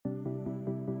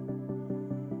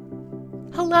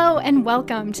Hello and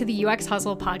welcome to the UX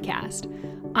Hustle podcast.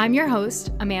 I'm your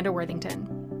host, Amanda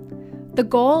Worthington. The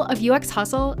goal of UX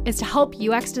Hustle is to help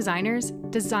UX designers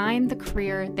design the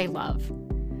career they love,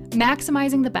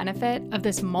 maximizing the benefit of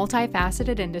this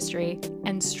multifaceted industry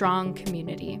and strong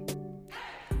community.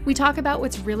 We talk about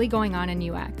what's really going on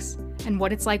in UX and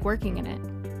what it's like working in it,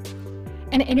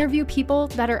 and interview people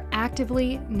that are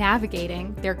actively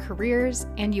navigating their careers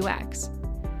and UX.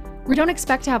 We don't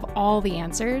expect to have all the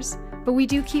answers, but we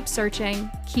do keep searching,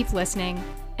 keep listening,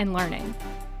 and learning.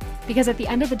 Because at the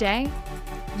end of the day,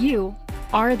 you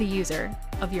are the user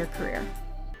of your career.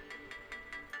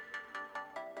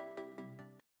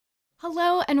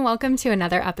 Hello, and welcome to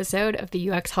another episode of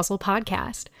the UX Hustle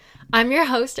podcast. I'm your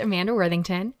host, Amanda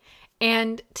Worthington,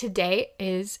 and today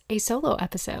is a solo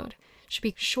episode. It should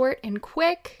be short and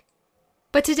quick,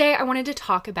 but today I wanted to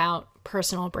talk about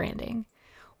personal branding.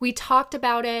 We talked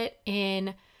about it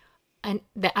in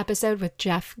the episode with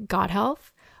Jeff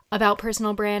Godhealth about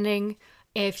personal branding.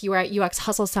 If you were at UX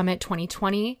Hustle Summit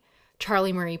 2020,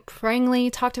 Charlie Marie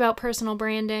Prangley talked about personal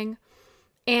branding.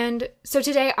 And so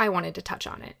today I wanted to touch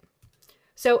on it.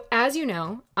 So as you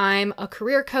know, I'm a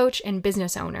career coach and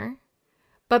business owner.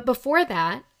 But before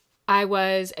that, I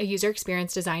was a user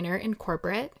experience designer in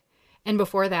corporate. And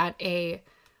before that, a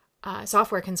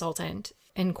software consultant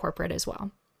in corporate as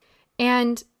well.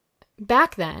 And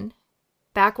back when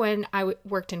I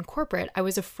worked in corporate, I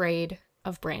was afraid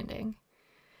of branding.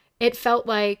 It felt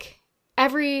like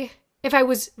if I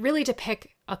was really to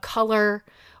pick a color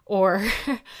or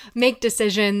make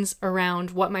decisions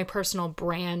around what my personal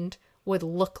brand would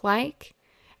look like,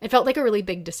 it felt like a really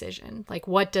big decision. Like,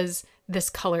 what does this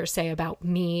color say about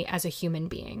me as a human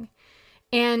being?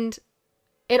 And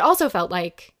it also felt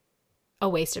like a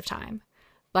waste of time.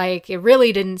 Like, it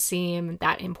really didn't seem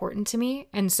that important to me.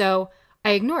 And so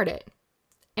I ignored it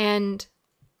and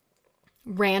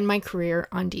ran my career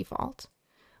on default,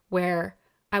 where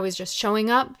I was just showing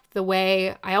up the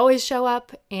way I always show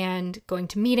up and going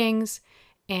to meetings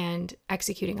and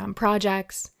executing on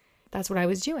projects. That's what I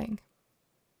was doing.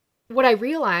 What I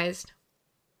realized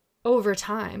over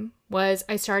time was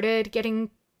I started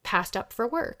getting passed up for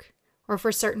work or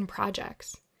for certain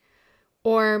projects,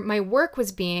 or my work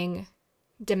was being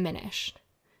diminished,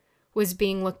 was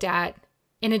being looked at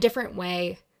in a different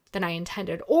way than I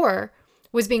intended, or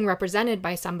was being represented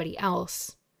by somebody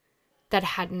else that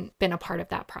hadn't been a part of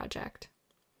that project.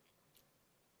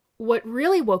 What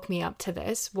really woke me up to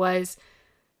this was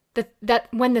that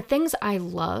when the things I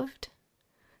loved,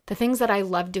 the things that I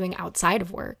loved doing outside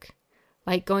of work,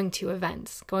 like going to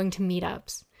events, going to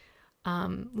meetups,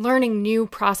 learning new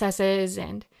processes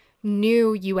and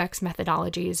new UX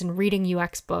methodologies and reading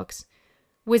UX books,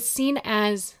 was seen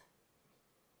as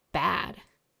bad,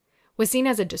 was seen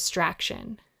as a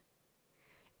distraction,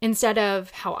 instead of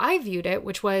how I viewed it,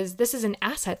 which was, this is an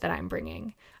asset that I'm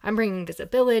bringing. I'm bringing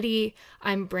visibility.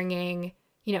 I'm bringing,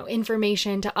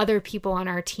 information to other people on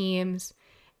our teams.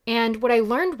 And what I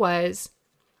learned was,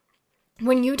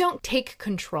 when you don't take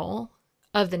control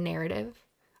of the narrative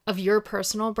of your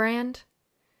personal brand,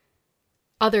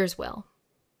 others will.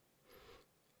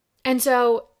 And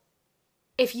so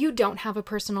if you don't have a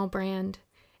personal brand,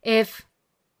 if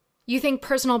you think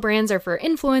personal brands are for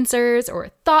influencers or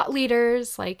thought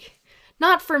leaders, like,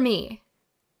 not for me,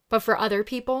 but for other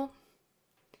people,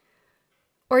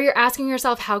 or you're asking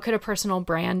yourself, how could a personal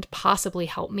brand possibly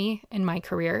help me in my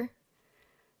career?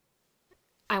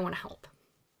 I want to help.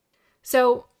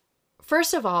 So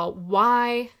first of all,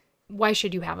 why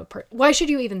should you have why should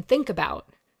you even think about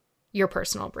your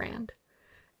personal brand?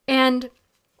 And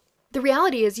the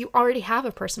reality is, you already have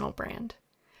a personal brand.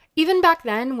 Even back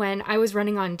then, when I was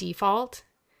running on default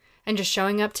and just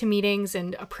showing up to meetings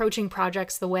and approaching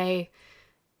projects the way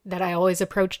that I always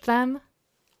approached them,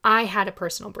 I had a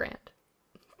personal brand.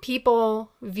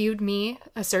 People viewed me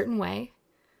a certain way.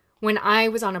 When I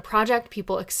was on a project,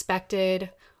 people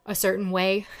expected a certain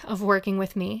way of working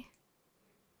with me.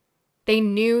 They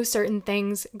knew certain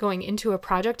things going into a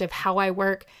project of how I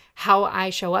work, how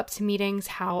I show up to meetings,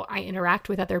 how I interact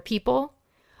with other people,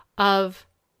 of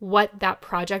what that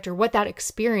project or what that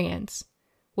experience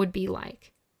would be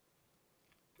like.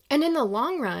 And in the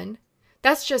long run,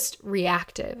 that's just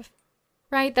reactive,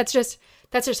 right? That's just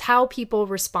how people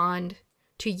respond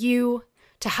to you,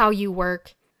 to how you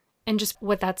work, and just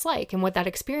what that's like and what that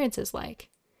experience is like.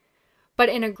 But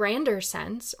in a grander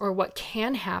sense, or what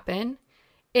can happen,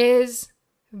 is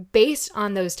based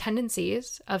on those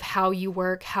tendencies of how you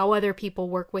work, how other people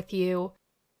work with you,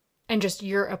 and just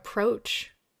your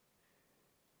approach.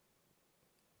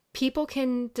 People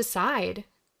can decide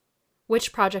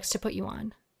which projects to put you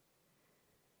on.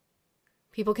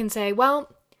 People can say,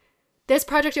 well, this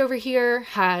project over here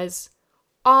has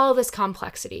all this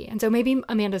complexity. And so maybe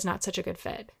Amanda's not such a good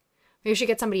fit. Maybe we should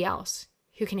get somebody else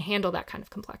who can handle that kind of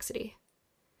complexity.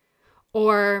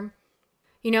 Or,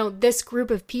 this group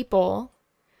of people,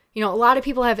 a lot of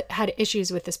people have had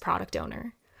issues with this product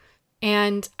owner.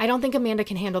 And I don't think Amanda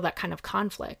can handle that kind of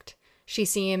conflict. She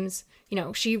seems,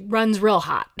 she runs real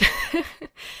hot.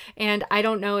 And I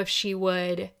don't know if she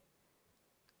would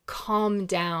calm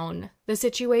down the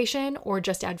situation or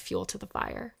just add fuel to the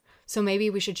fire. So maybe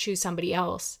we should choose somebody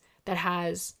else that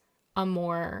has a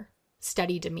more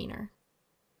steady demeanor.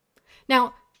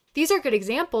 Now, these are good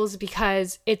examples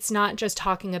because it's not just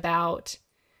talking about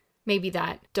maybe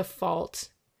that default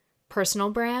personal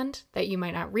brand that you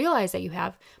might not realize that you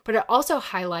have, but it also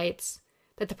highlights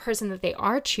that the person that they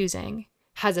are choosing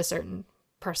has a certain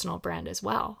personal brand as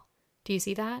well. Do you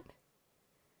see that?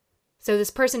 So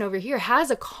this person over here has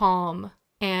a calm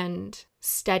and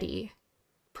steady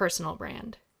personal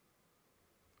brand.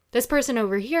 This person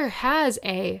over here has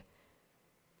a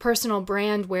personal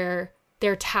brand where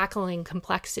they're tackling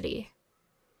complexity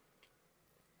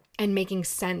and making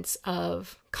sense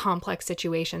of complex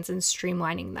situations and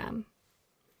streamlining them.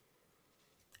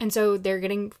 And so they're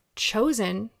getting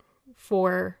chosen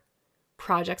for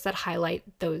projects that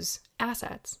highlight those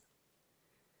assets.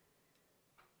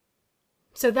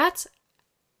 So that's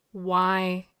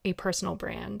why a personal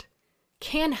brand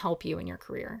can help you in your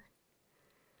career.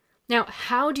 Now,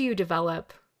 how do you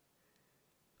develop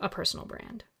a personal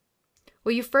brand?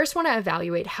 Well, you first want to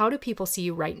evaluate, how do people see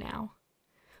you right now?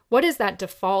 What is that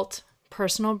default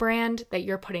personal brand that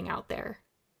you're putting out there?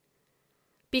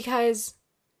 Because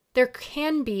there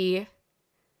can be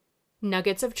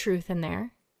nuggets of truth in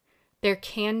there. There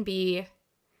can be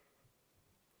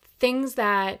things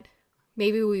that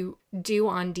maybe we do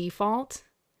on default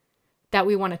that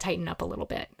we want to tighten up a little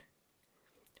bit.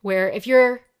 Where if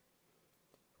you're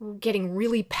getting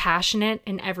really passionate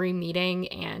in every meeting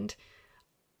and,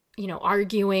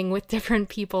 arguing with different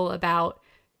people about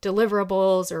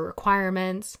deliverables or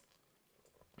requirements,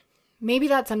 maybe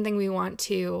that's something we want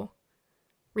to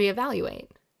reevaluate,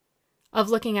 of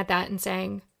looking at that and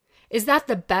saying, is that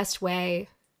the best way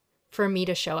for me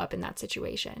to show up in that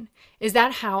situation? Is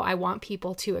that how I want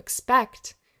people to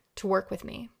expect to work with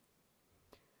me?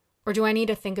 Or do I need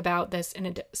to think about this in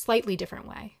a slightly different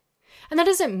way? And that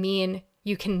doesn't mean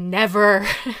you can never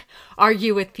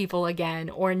argue with people again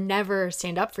or never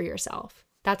stand up for yourself.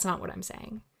 That's not what I'm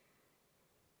saying.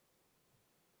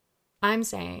 I'm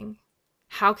saying,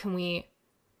 how can we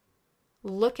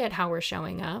look at how we're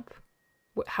showing up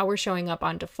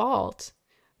on default,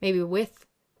 maybe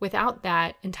without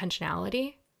that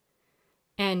intentionality,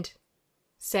 and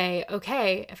say,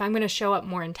 okay, if I'm going to show up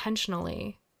more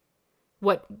intentionally,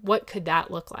 what could that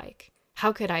look like?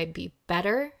 How could I be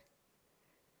better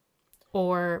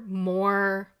or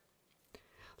more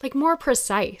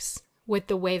precise with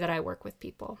the way that I work with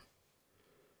people?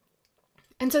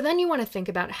 And so then you want to think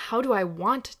about, how do I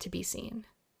want to be seen?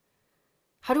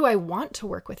 How do I want to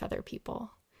work with other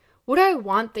people? What do I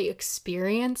want the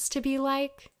experience to be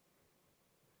like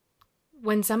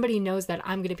when somebody knows that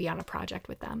I'm going to be on a project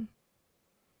with them?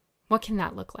 What can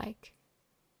that look like?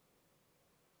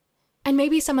 And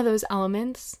maybe some of those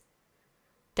elements,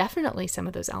 definitely some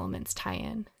of those elements tie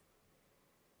in.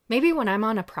 Maybe when I'm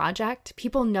on a project,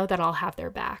 people know that I'll have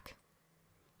their back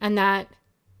and that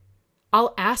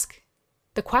I'll ask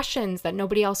the questions that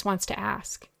nobody else wants to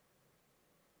ask.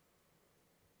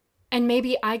 And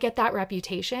maybe I get that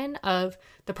reputation of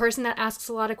the person that asks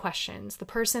a lot of questions, the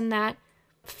person that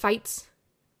fights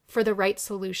for the right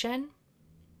solution.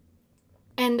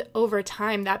 And over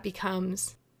time, that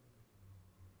becomes,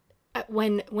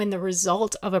 when the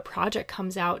result of a project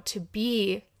comes out to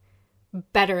be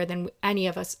better than any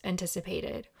of us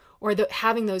anticipated, or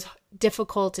having those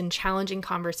difficult and challenging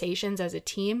conversations as a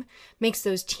team makes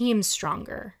those teams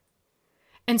stronger.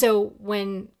 And so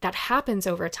when that happens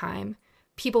over time,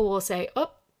 people will say,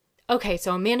 oh, okay,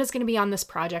 so Amanda's going to be on this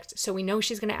project, so we know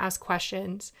she's going to ask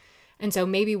questions. And so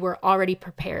maybe we're already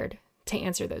prepared to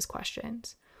answer those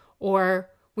questions.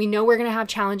 Or we know we're going to have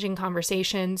challenging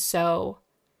conversations, so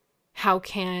how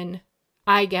can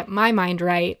I get my mind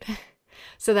right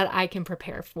so that I can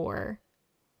prepare for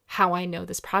how I know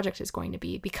this project is going to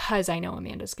be, because I know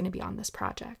Amanda's going to be on this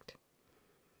project.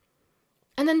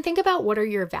 And then think about, what are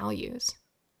your values?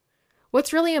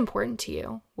 What's really important to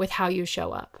you with how you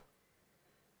show up?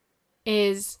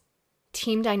 Is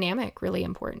team dynamic really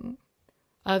important?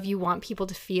 You want people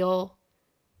to feel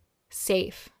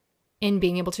safe in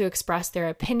being able to express their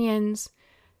opinions,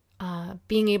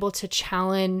 being able to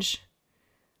challenge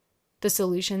the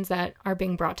solutions that are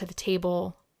being brought to the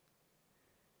table.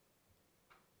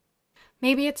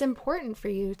 Maybe it's important for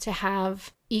you to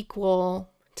have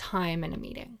equal time in a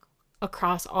meeting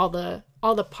across all the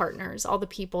partners, all the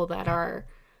people that are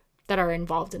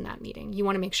involved in that meeting. You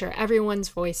want to make sure everyone's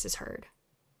voice is heard.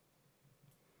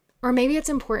 Or maybe it's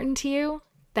important to you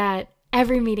that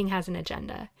every meeting has an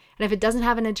agenda. And if it doesn't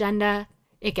have an agenda,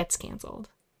 it gets canceled.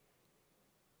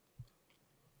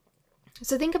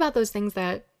 So think about those things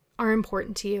that are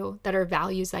important to you, that are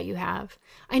values that you have.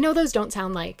 I know those don't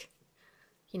sound like,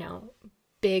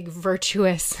 big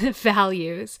virtuous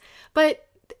values, but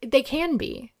they can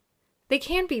be. They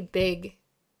can be big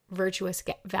virtuous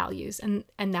values, and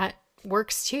that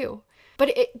works too.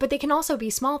 But they can also be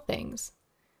small things.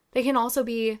 They can also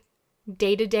be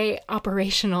day-to-day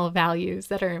operational values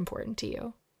that are important to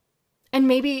you. And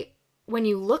maybe when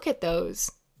you look at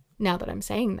those, now that I'm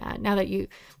saying that,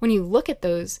 when you look at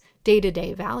those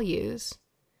day-to-day values,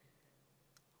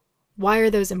 why are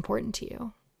those important to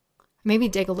you? Maybe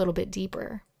dig a little bit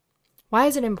deeper. Why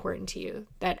is it important to you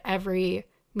that every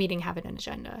meeting have an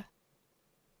agenda?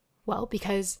 Well,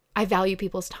 because I value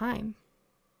people's time.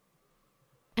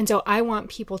 And so I want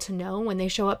people to know when they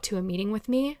show up to a meeting with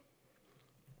me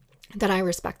that I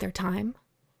respect their time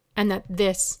and that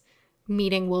this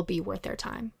meeting will be worth their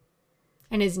time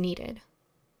and is needed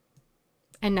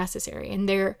and necessary. And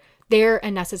they're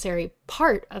a necessary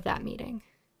part of that meeting.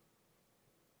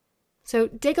 So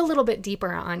dig a little bit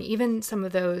deeper on even some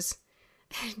of those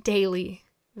daily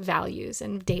values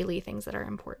and daily things that are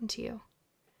important to you.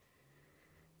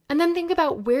 And then think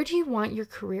about, where do you want your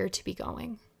career to be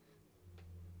going?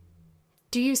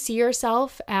 Do you see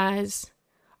yourself as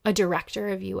a director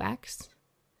of UX?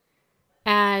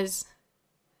 As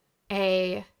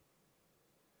a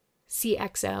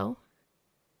CXO?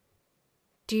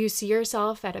 Do you see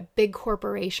yourself at a big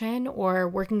corporation or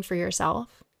working for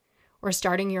yourself or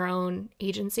starting your own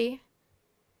agency?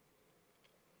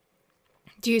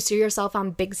 Do you see yourself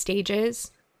on big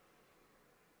stages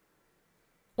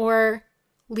or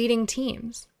leading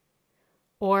teams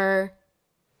or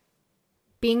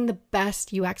being the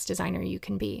best UX designer you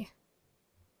can be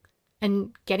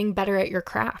and getting better at your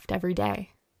craft every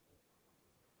day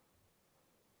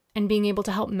and being able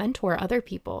to help mentor other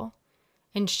people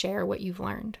and share what you've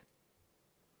learned?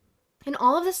 And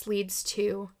all of this leads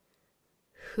to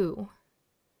who.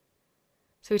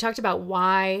 So we talked about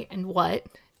why and what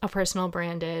a personal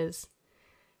brand is,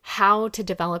 how to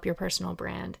develop your personal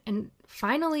brand, and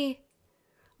finally,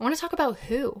 I want to talk about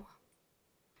who.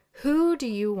 Who do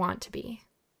you want to be?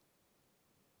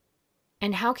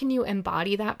 And how can you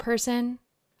embody that person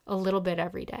a little bit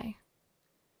every day?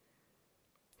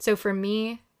 So for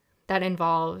me, that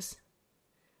involves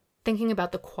thinking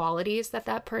about the qualities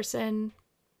that person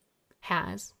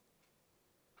has,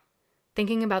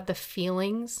 thinking about the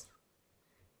feelings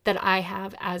that I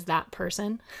have as that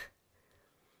person,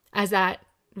 as that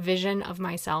vision of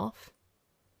myself.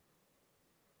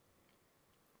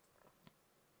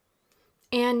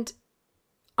 And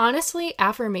honestly,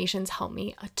 affirmations help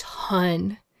me a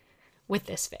ton with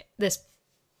this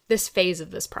phase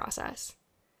of this process.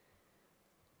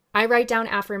 I write down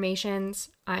affirmations.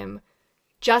 I'm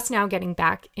just now getting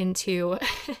back into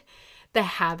the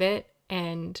habit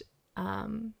and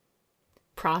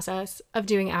process of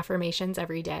doing affirmations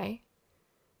every day.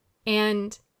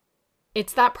 And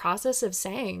it's that process of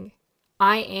saying,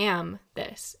 I am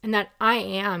this, and that I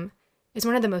am is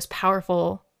one of the most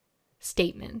powerful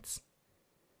statements.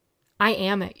 I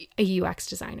am a UX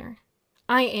designer.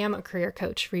 I am a career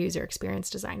coach for user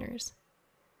experience designers.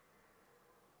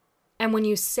 And when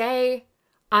you say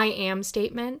I am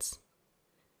statements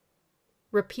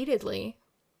repeatedly,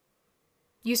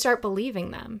 you start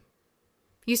believing them.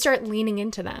 You start leaning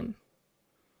into them.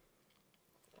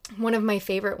 One of my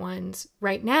favorite ones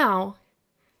right now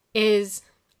is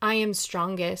I am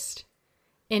strongest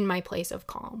in my place of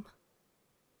calm.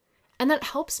 And that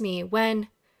helps me when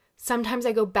sometimes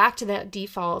I go back to that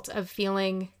default of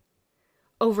feeling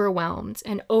overwhelmed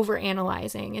and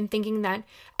overanalyzing and thinking that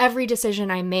every decision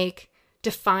I make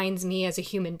defines me as a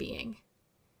human being.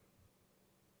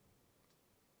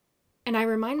 And I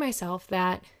remind myself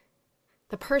that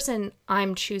the person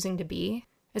I'm choosing to be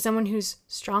is someone who's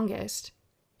strongest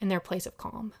in their place of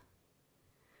calm.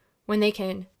 When they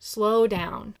can slow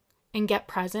down and get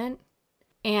present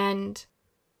and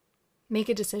make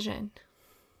a decision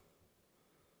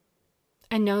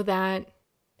and know that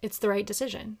it's the right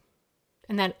decision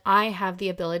and that I have the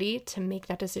ability to make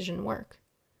that decision work.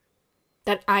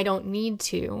 That I don't need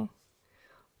to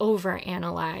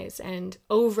overanalyze and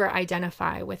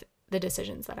over-identify with the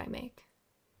decisions that I make.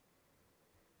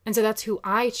 And so that's who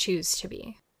I choose to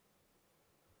be.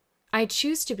 I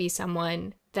choose to be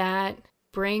someone that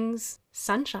brings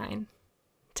sunshine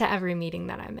to every meeting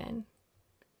that I'm in,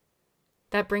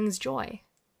 that brings joy.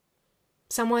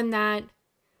 Someone that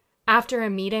after a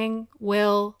meeting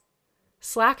will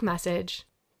Slack message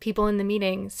people in the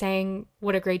meeting saying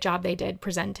what a great job they did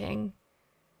presenting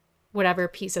whatever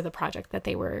piece of the project that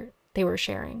they were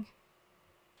sharing.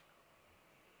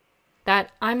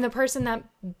 That I'm the person that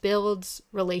builds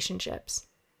relationships.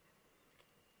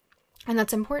 And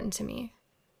that's important to me.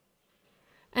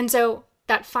 And so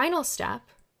that final step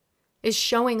is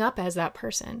showing up as that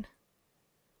person,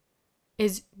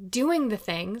 is doing the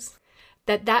things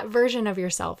that that version of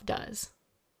yourself does.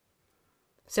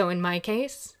 So in my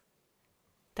case,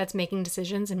 that's making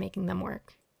decisions and making them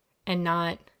work, and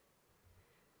not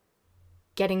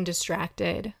getting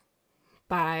distracted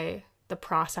by the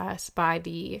process, by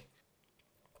the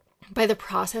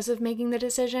process of making the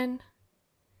decision,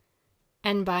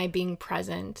 and by being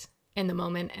present in the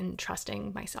moment and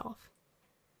trusting myself.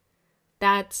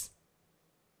 That's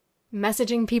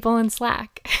messaging people in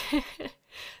Slack.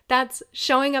 That's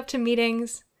showing up to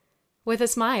meetings with a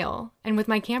smile and with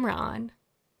my camera on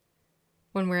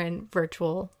when we're in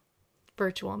virtual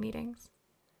meetings.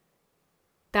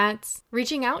 That's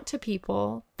reaching out to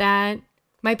people that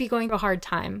might be going through a hard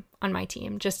time on my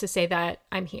team just to say that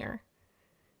I'm here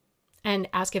and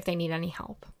ask if they need any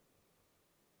help.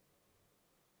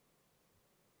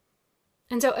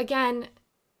 And so again,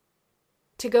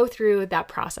 to go through that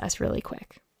process really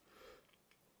quick.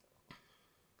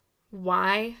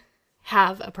 Why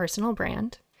have a personal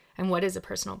brand? And what is a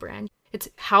personal brand? It's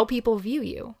how people view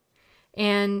you,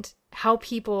 and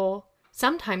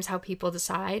sometimes how people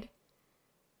decide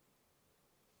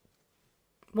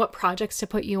what projects to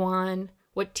put you on,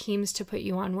 what teams to put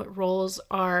you on, what roles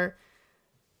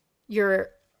you're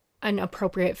an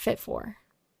appropriate fit for.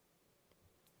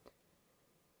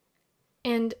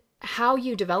 And how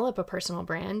you develop a personal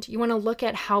brand, you want to look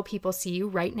at how people see you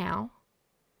right now.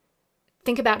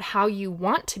 Think about how you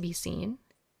want to be seen.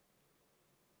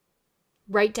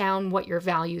 Write down what your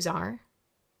values are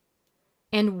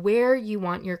and where you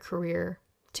want your career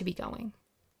to be going.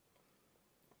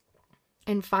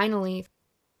 And finally,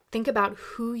 think about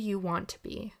who you want to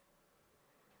be.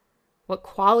 What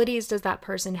qualities does that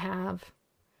person have?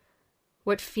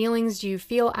 What feelings do you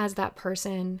feel as that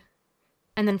person?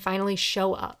 And then finally,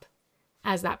 show up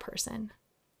as that person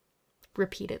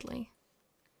repeatedly.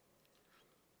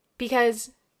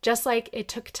 Because just like it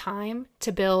took time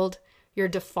to build your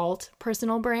default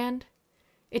personal brand,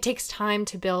 it takes time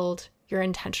to build your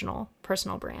intentional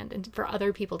personal brand and for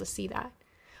other people to see that.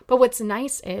 But what's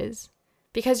nice is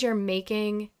because you're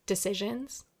making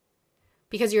decisions,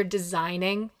 because you're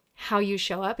designing how you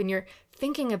show up and you're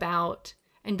thinking about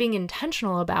and being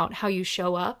intentional about how you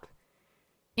show up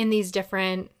in these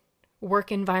different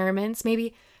work environments,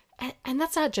 maybe, and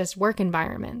that's not just work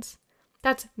environments.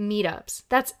 That's meetups,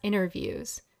 that's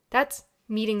interviews, that's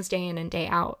meetings day in and day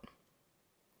out.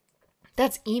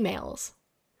 That's emails.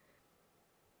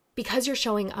 Because you're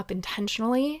showing up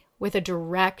intentionally with a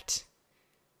direct,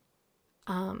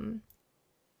 I don't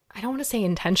want to say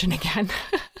intention again,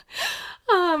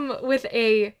 with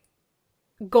a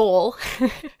goal,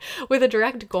 with a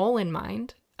direct goal in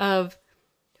mind of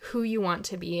who you want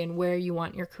to be and where you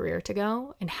want your career to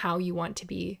go and how you want to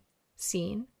be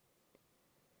seen.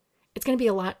 It's going to be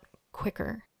a lot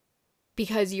quicker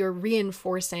because you're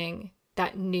reinforcing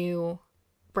that new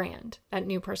brand, that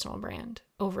new personal brand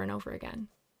over and over again.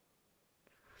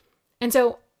 And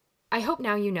so I hope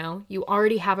now you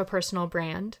already have a personal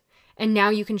brand, and now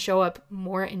you can show up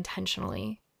more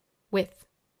intentionally with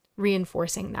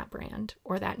reinforcing that brand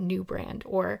or that new brand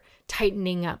or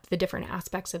tightening up the different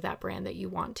aspects of that brand that you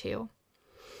want to,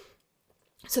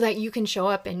 so that you can show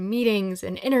up in meetings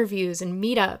and interviews and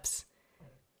meetups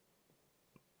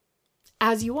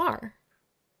as you are,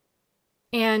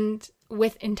 and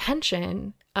with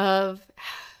intention of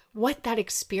what that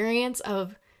experience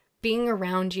of being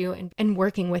around you and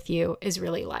working with you is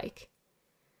really like,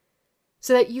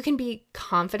 so that you can be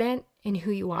confident in who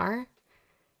you are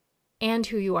and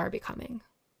who you are becoming,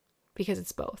 because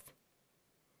it's both.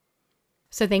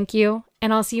 So thank you,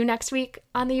 and I'll see you next week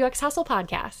on the UX Hustle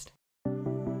podcast.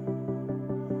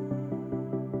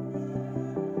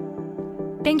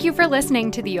 Thank you for listening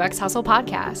to the UX Hustle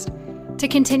podcast. To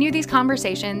continue these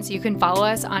conversations, you can follow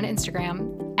us on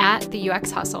Instagram at the UX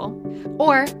Hustle,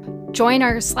 or join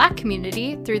our Slack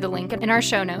community through the link in our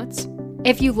show notes.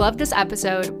 If you love this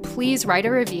episode, please write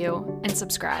a review and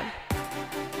subscribe.